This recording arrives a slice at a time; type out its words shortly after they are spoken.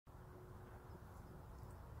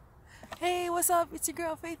Hey, what's up? It's your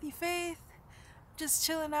girl Faithy-Faith. Just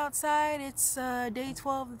chilling outside. It's day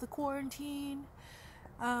 12 of the quarantine.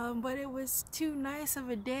 But it was too nice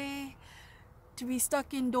of a day to be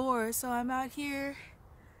stuck indoors. So I'm out here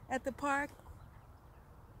at the park,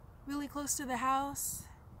 really close to the house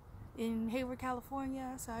in Hayward,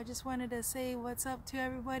 California. So I just wanted to say what's up to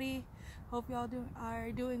everybody. Hope y'all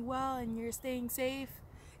are doing well and you're staying safe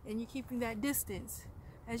and you're keeping that distance.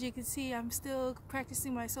 As you can see, I'm still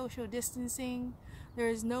practicing my social distancing. There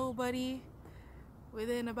is nobody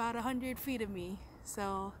within about 100 feet of me.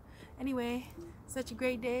 So anyway, such a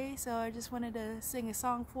great day. So I just wanted to sing a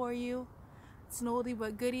song for you. It's an oldie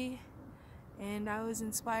but goodie. And I was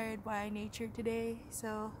inspired by nature today.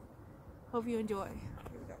 So hope you enjoy.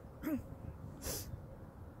 Here we go.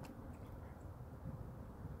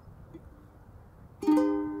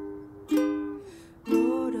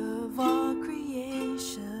 Lord of all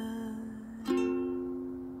creation,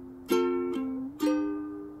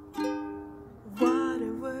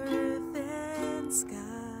 water, earth, and sky,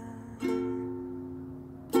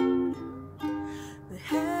 the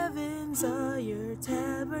heavens are your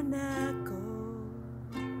tabernacle.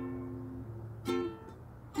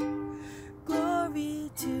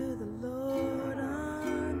 Glory to the Lord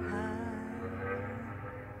on high,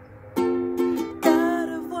 God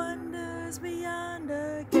of wonders beyond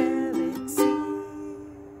a galaxy.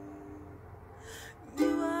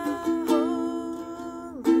 You are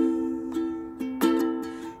holy,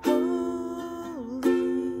 holy.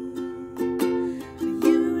 The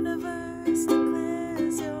universe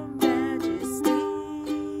declares your majesty.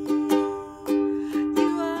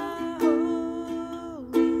 You are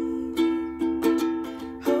holy,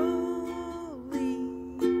 holy,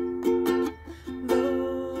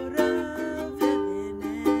 Lord of heaven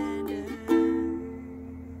and earth,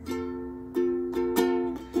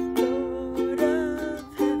 Lord of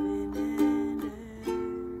heaven and earth.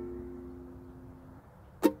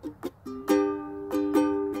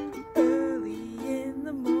 Early in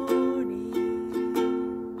the morning,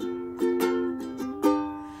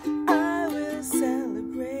 I will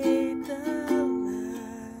celebrate the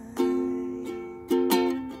light.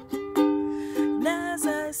 And as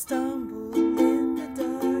I stumble in the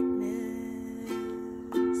darkness,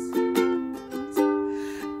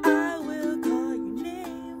 I will call your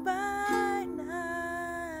name by night.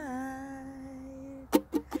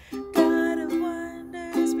 God of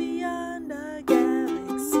wonders beyond our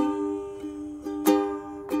galaxy,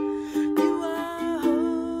 you are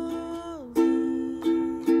holy,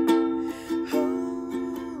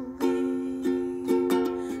 holy.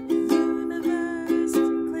 The universe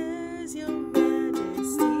declares your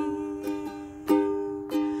majesty.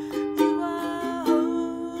 You are holy,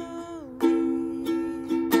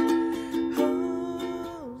 holy,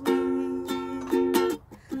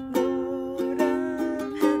 Lord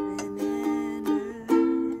of heaven and earth,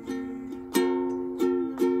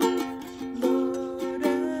 Lord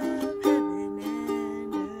of heaven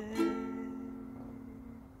and earth.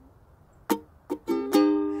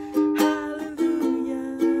 Hallelujah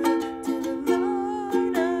to the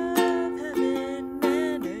Lord of heaven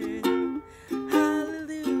and earth.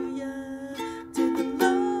 Hallelujah to the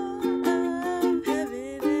Lord of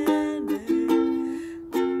heaven and earth.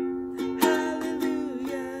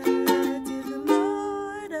 Hallelujah to the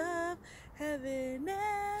Lord of heaven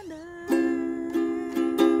and earth.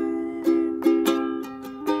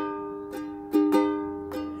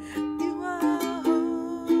 You are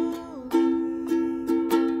holy,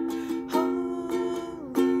 holy.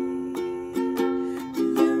 The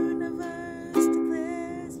universe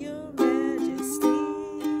declares your majesty.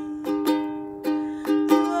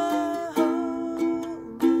 You are holy,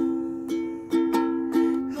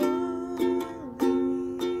 holy.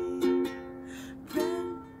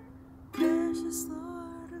 Precious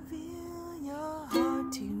Lord, reveal your heart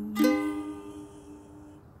to me.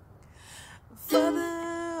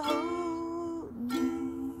 Father, hold me,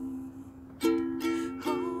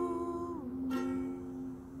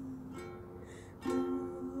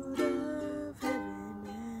 Lord of heaven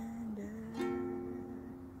and earth,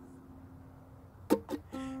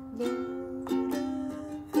 Lord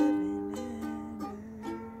of heaven and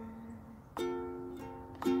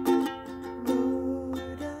earth,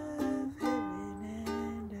 Lord of heaven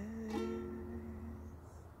and earth.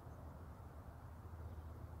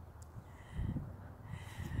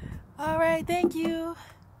 All right, thank you.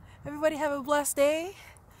 Everybody have a blessed day,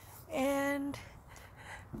 and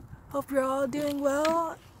hope you're all doing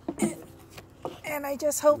well. And I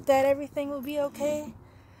just hope that everything will be okay.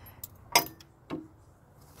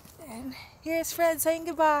 And here's Fred saying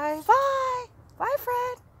goodbye. Bye. Bye,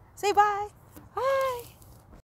 Fred. Say bye.